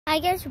Hi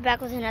guys, we're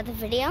back with another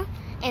video,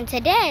 and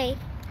today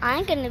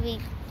I'm going to be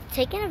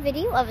taking a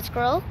video of a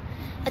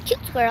cute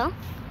squirrel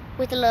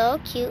with a little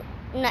cute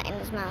nut in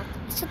his mouth.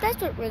 So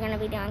that's what we're going to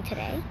be doing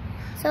today.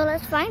 So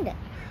let's find it.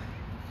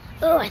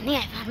 Oh, I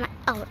think I found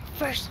my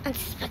first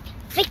unsuspecting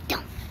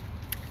victim.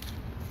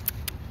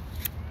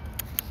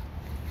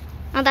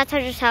 Oh, that's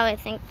just how I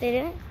think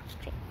they do it.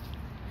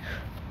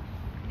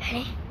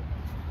 Ready?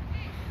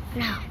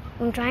 Now,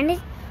 I'm trying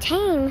to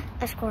tame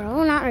a squirrel.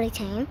 Well, not really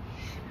tame,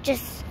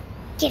 just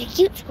get a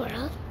cute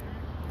squirrel.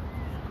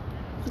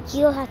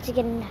 You'll have to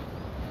get a nut.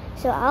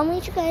 So I'll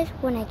meet you guys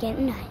when I get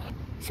a nut.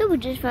 So we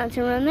just found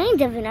some remains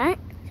of a nut.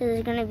 So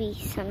there's gonna be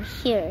some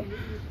here.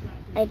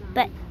 I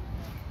bet.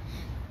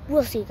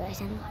 We'll see you guys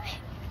in a little bit.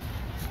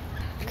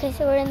 Okay,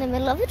 so we're in the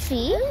middle of a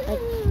tree.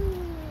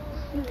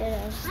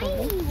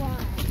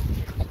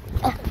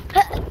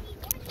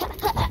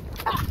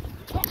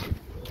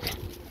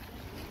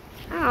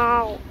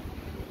 Ow.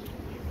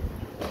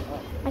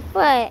 My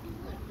foot.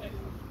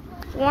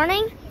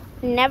 Warning,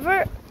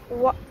 never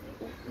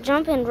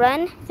jump and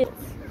run. They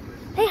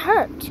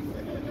hurt. We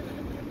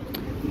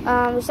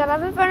still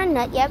haven't found a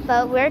nut yet,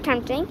 but we're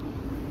attempting.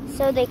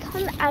 So they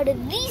come out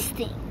of these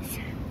things,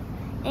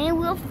 and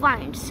we'll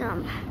find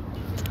some.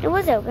 It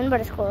was open, but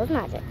a squirrel's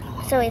magic.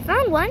 So we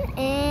found one,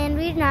 and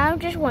we're now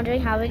just wondering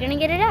how we're gonna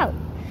get it out.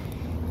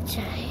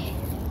 So,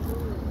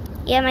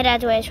 yeah, my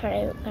dad's way is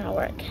probably gonna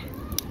work.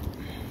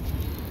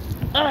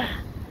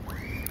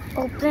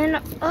 Open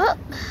up. Oh,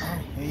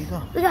 here you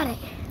go. We got it.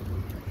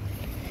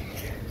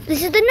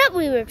 This is the nut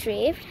we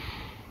retrieved.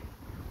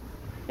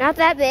 Not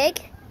that big,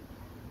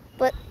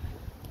 but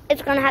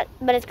it's gonna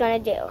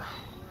do.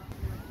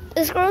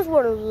 The squirrels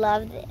would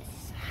love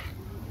this.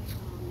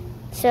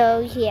 So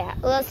yeah,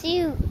 we'll see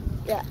you.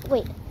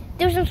 Wait,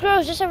 there's some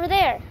squirrels just over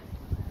there.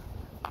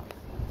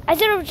 I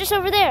said it was just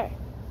over there.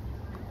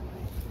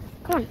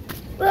 Come on,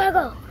 we gotta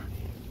go.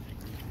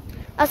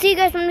 I'll see you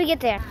guys when we get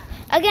there.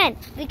 Again,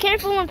 be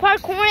careful when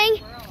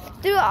parkouring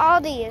through all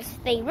these.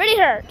 They really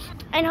hurt.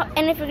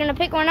 And if you're gonna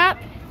pick one up,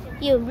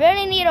 you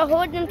really need to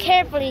hold them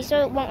carefully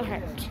so it won't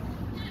hurt.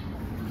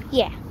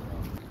 Yeah.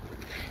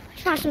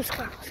 Found some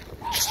squirrels.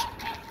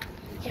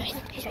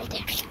 He's right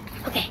there.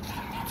 Okay,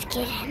 let's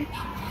get in.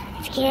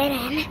 Let's get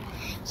in.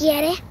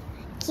 Get it.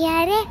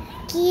 Get it.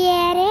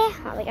 Get it.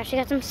 Oh my gosh, I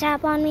got some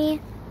sap on me.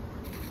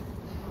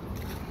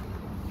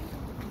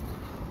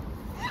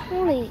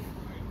 Holy.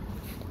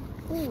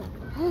 Ooh,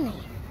 holy.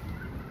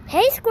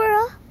 Hey,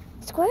 squirrel.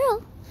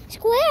 Squirrel.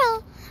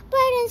 Squirrel.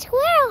 Bird and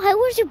squirrel. Hey,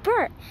 where's your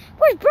bird?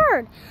 Where's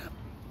bird?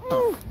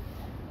 Ooh.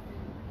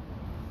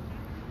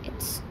 He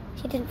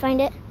didn't find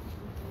it.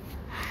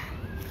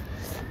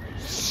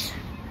 Shh.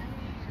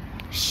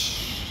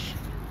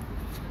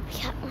 We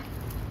got one.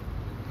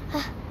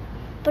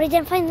 But he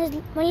didn't find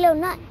my little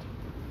nut.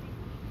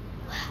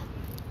 Wow.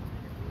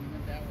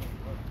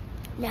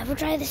 Never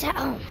try this at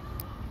home.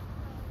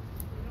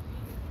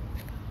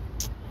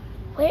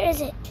 Where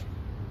is it?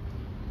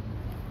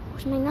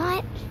 Where's my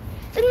nut?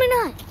 Where's my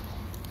nut?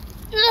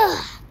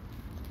 Ugh.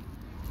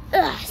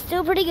 Ugh,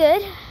 still pretty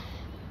good.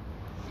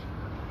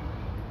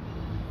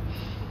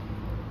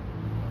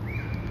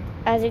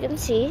 As you can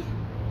see.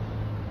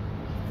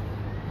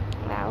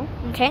 Wow,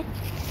 okay.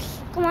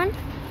 Come on.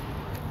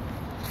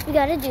 We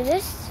gotta do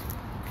this.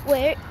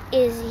 Where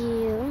is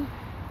you?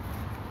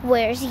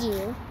 Where's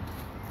you?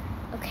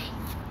 Okay.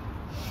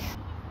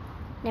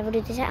 Never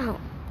do this at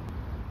home.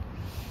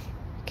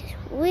 Because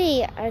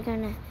we are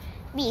gonna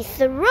be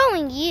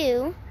throwing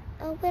you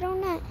a little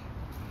nut.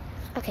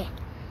 Okay.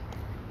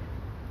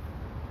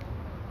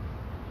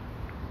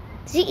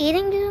 Is he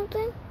eating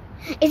something?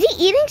 Is he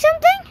eating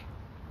something?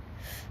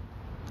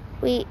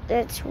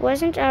 That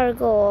wasn't our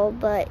goal,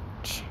 but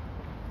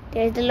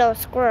there's the little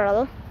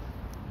squirrel.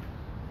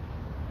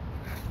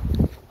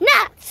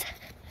 Nuts!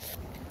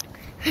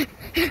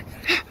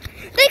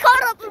 They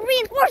called up the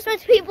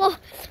reinforcements, people.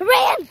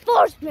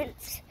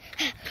 Reinforcements.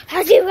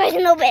 As you guys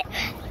know it.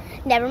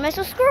 Never mess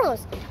with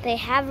squirrels. They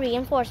have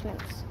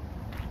reinforcements.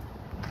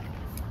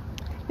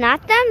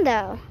 Not them,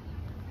 though.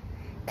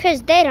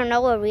 Because they don't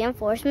know what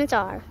reinforcements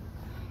are.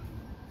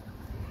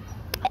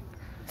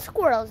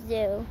 Squirrels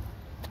do.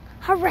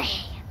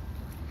 Hooray!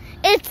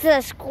 It's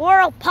the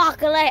squirrel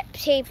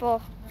apocalypse,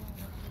 people.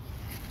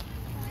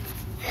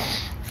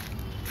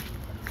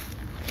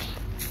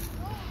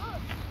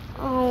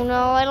 Oh no,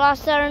 I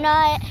lost our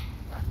nut.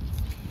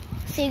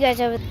 See you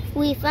guys over there.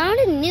 We found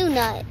a new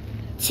nut.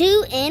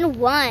 2 in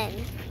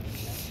 1.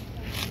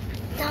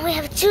 Now we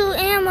have 2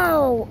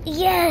 ammo.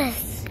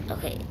 Yes.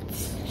 Okay,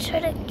 let's try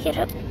to get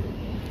up.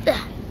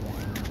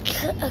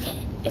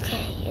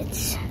 Okay,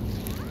 it's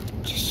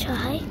just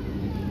try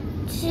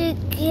to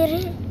get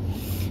it.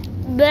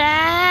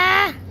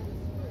 Bah!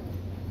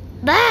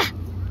 Bah!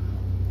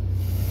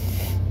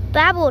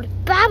 Babbled!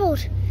 Buffoon!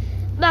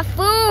 I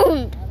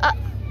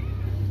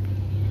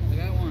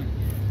got one.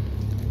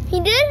 He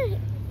did?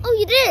 Oh,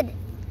 you did.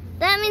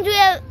 That means we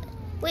have.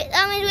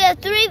 That means we have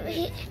 3.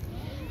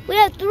 We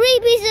have 3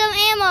 pieces of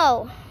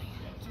ammo.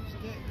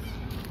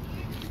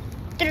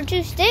 There are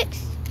 2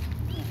 sticks.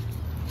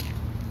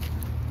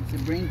 To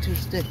bring 2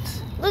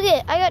 sticks. Look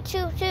it, I got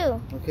 2 too.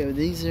 Okay, well,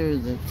 these are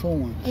the full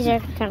ones. These are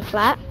kind of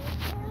flat.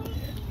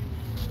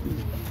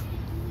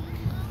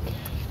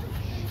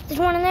 There's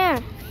one in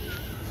there.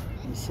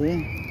 You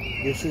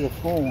see? This is a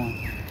full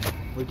one.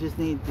 We just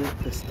need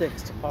the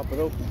sticks to pop it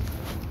open.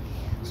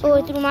 Oh,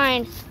 I threw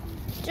mine.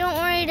 Don't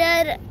worry,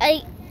 Dad.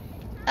 I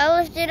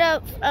lifted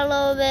up a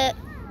little bit.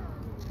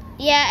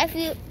 Yeah, if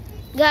you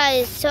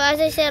guys, so as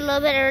I said a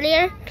little bit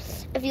earlier,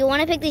 if you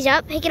want to pick these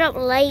up, pick it up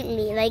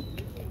lightly, like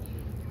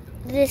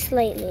this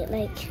lightly,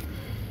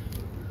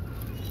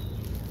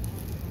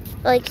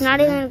 like not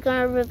even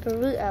gonna rip a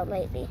root out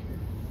lightly.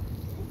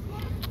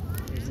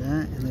 There's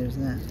that and there's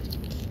that.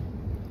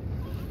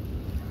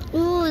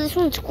 Ooh, this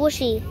one's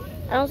squishy.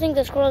 I don't think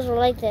the squirrels will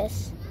like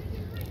this.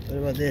 What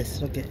about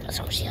this? Look at. That's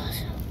squishy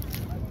also.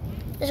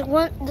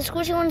 The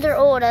squishy ones are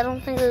old. I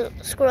don't think the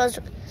squirrels.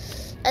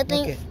 I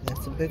think. Okay,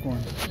 that's the big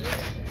one.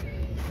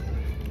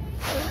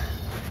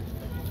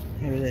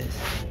 Here it is.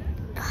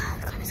 Oh,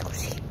 it's kind of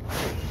squishy.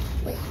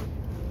 Wait.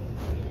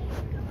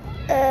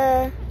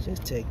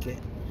 Just take it.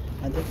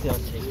 I think they'll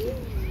take it.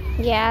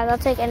 Yeah, they'll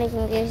take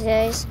anything these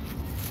days.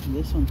 And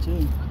this one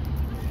too.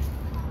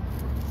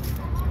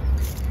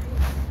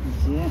 You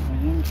see it right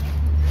here?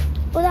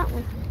 Oh, that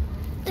one.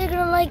 They're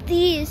gonna like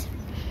these.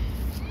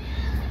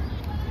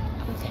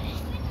 Okay.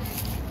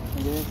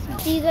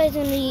 See you guys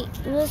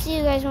we'll see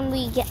you guys when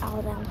we get all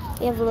of them.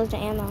 We have loads of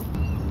ammo.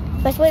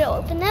 Best way to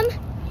open them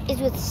is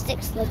with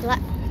sticks like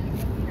that.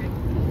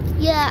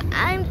 Yeah,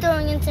 I'm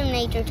throwing in some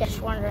nature,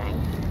 just wondering.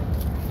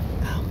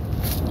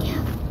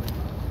 Yeah.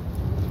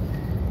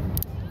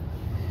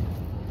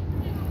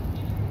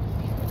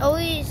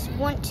 Always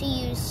want to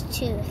use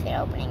 2 if you're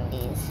opening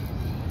these.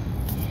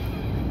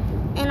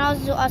 And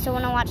also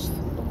want to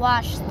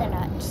wash the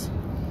nuts.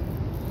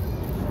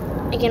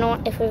 Again,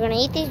 if we're gonna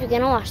eat these, we're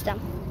gonna wash them.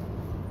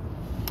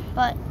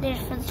 But there's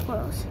for the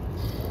squirrels.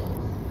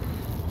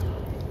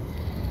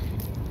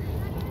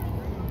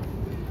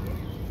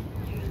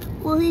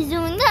 While he's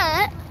doing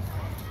that,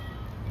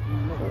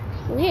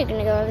 we're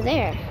gonna go over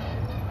there.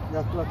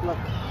 Look.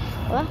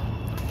 What?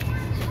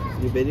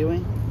 You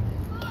videoing?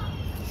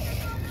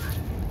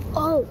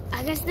 Oh,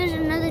 I guess there's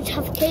another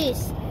tough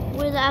case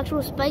where the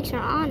actual spikes are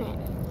on it.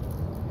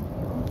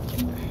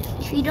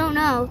 If you don't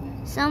know,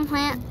 some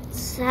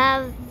plants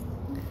have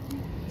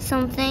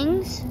some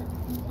things,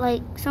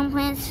 like some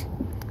plants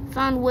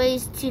found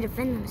ways to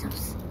defend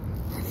themselves.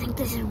 I think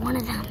this is one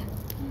of them.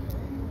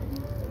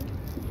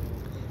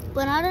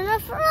 But not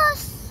enough for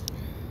us.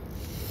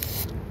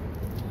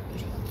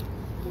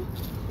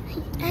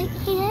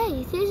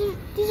 Hey,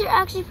 these are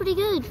actually pretty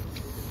good.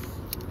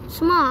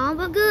 Small,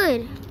 but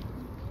good.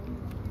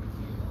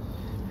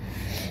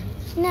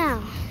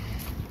 Now,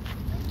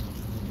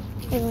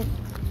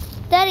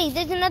 Daddy,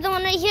 there's another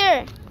one right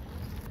here.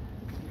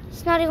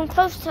 It's not even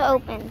close to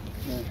open.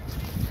 Yeah.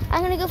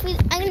 I'm gonna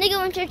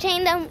go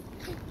entertain them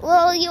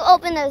while you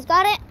open those.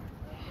 Got it?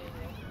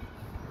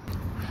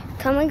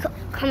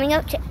 Coming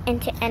up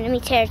into enemy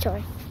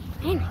territory.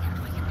 Man, I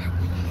gotta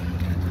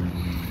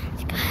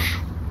look at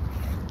that.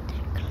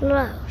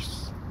 They're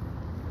close,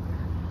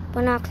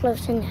 but not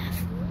close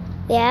enough.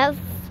 We have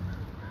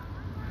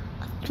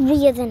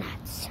 3 of the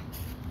nuts.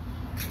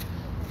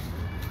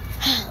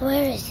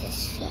 Where is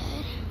this?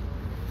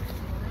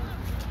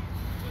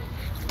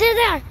 They're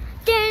there.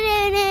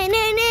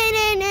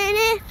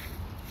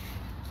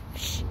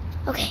 Shh.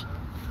 Okay,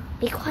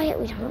 be quiet.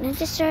 We don't want to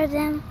disturb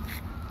them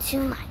too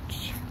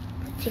much.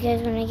 So you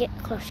guys want to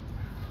get closer.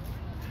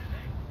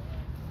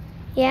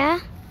 Yeah?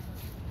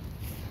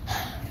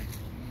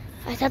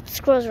 I thought the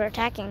squirrels were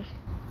attacking.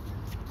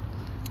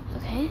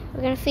 Okay,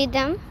 we're gonna feed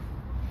them.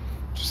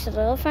 Just a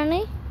little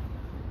friendly.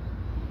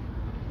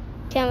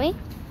 Tell me.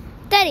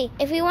 Daddy,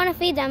 if we want to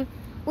feed them,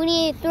 we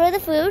need to throw the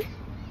food,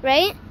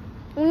 right?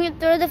 We need to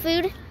throw the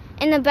food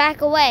in the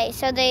back away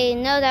so they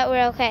know that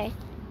we're okay.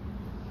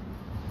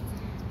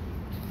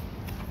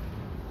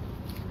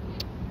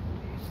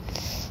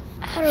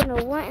 I don't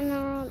know what in the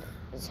world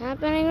is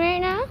happening right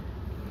now.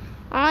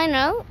 All I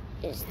know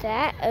is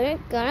that we're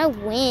gonna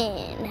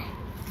win.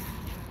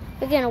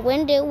 We're gonna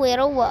win the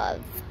little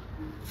love.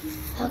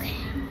 Okay.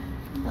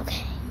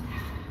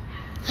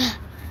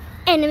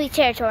 Enemy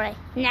territory.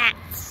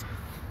 Gnats.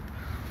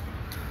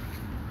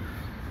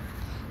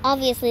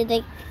 Obviously,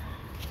 they're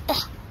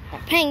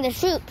paying their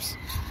troops.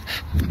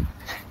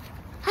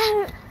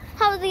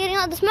 How are they getting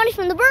all this money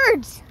from the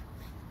birds?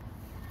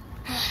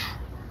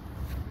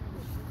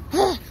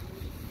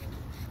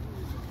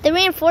 The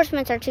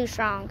reinforcements are too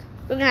strong.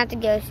 We're gonna have to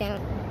go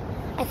soon.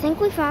 I think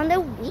we found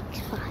a weak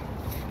spot.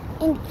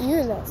 And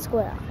use that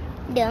squirrel.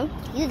 Don't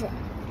use it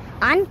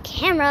on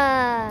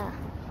camera.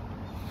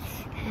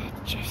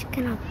 Just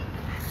gonna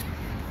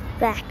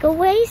back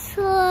away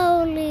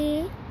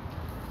slowly.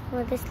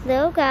 With this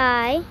little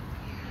guy.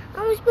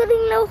 I was building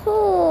a little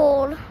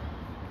hole.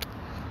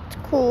 It's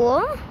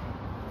cool.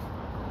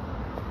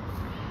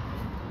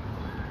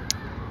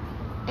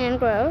 And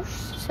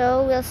gross.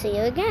 So we'll see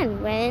you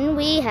again when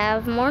we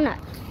have more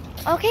nuts.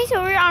 Okay,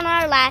 so we're on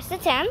our last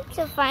attempt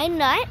to find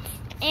nuts.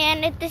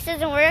 And if this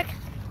doesn't work,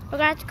 we're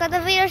gonna have to cut the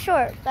video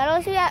short. But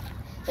at least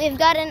we've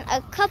gotten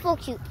a couple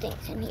cute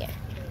things in here.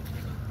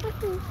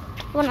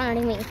 Well, not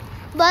really me,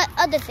 but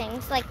other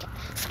things like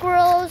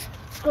squirrels,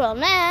 squirrel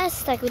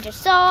nests, like we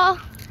just saw.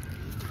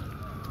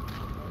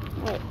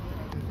 Wait.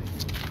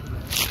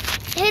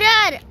 Hey,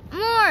 Dad,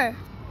 more.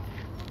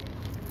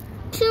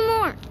 2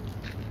 more.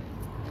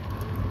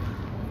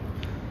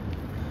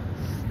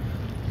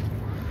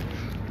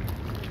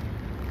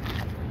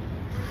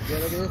 Yeah,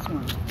 look at this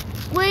one.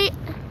 Wait.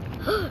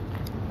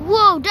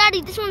 Whoa,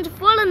 Daddy, this one's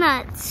full of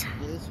nuts.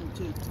 Yeah, this one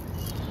too.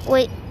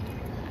 Wait.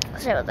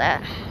 Sorry about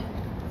that.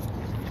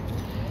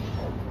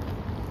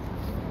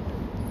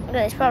 You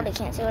guys probably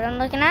can't see what I'm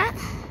looking at.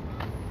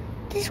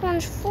 This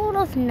one's full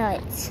of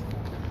nuts.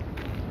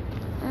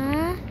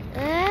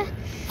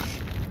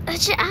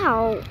 Watch it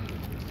out.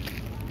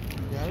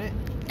 You got it?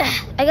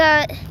 I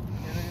got it.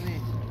 Yeah,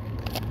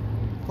 look at these.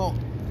 Pull.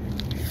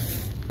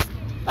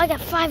 I got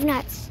 5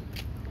 nuts.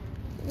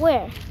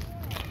 Where?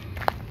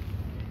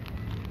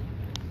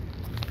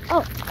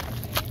 Oh,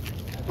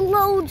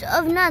 loads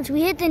of nuts.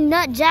 We hit the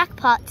nut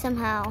jackpot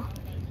somehow.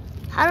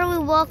 How do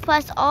we walk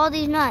past all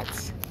these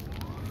nuts?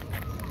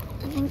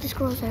 I think the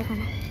squirrels are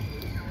gonna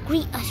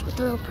greet us with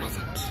a little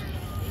present.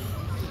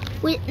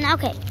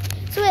 Okay,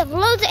 so we have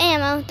loads of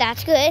ammo.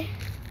 That's good.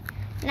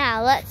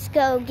 Now let's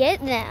go get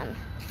them.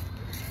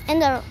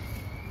 And the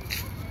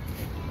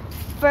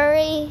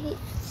furry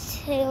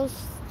tails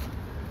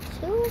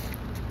too?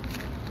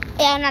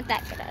 Yeah, I'm not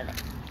that good at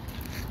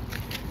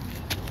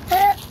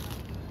it.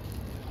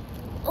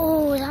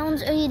 Oh, that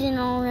one's eating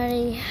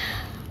already.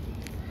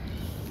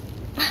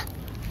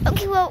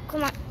 Okay, well,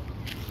 come on.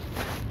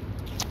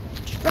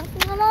 Looking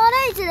them all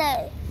day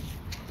today.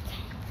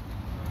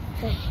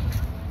 Okay,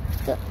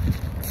 go.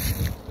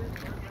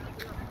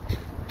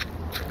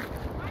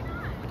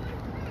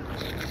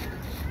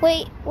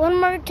 Wait, 1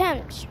 more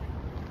attempt.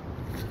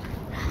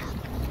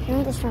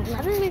 Doing this for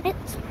 11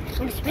 minutes.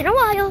 And it's been a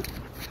while.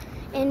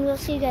 And we'll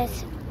see you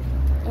guys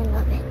in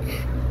a bit.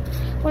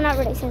 Well, not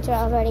really, since we're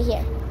already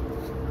here.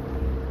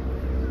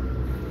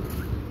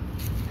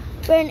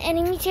 We're in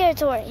enemy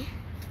territory.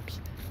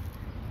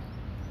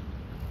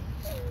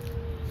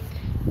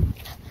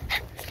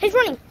 He's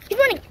running. He's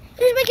running.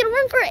 He's making a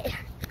run for it.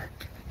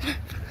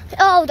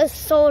 Oh, the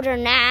soldier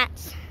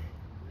gnats.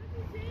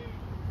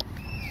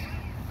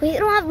 We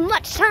don't have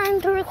much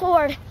time to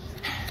record.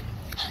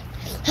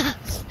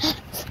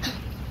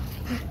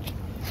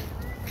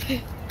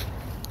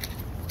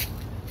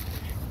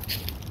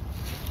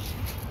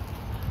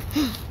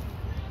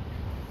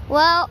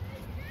 Well,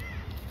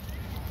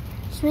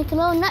 let's make a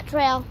little nut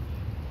trail.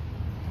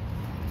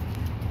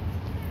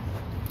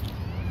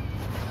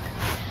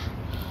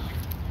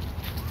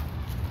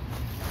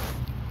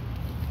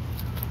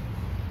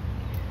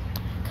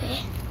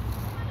 Okay,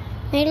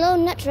 made a little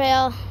nut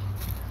trail,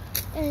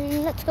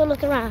 and let's go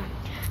look around.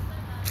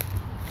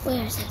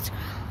 Where is that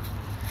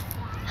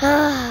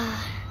squirrel?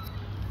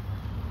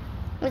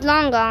 It's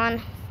long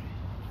gone.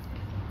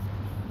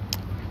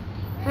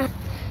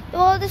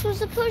 Well, this was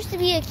supposed to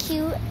be a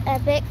cute,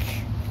 epic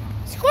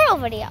squirrel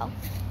video.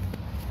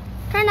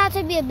 Turned out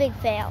to be a big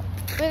fail.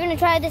 We're gonna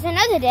try this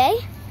another day,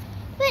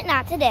 but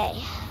not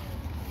today.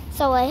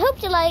 So I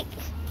hope you liked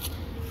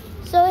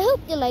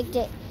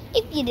it.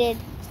 If you did,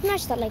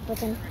 smash that like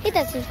button, hit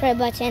that subscribe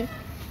button,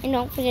 and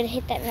don't forget to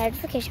hit that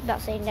notification bell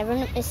so you never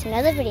miss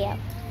another video.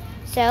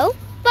 So,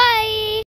 bye!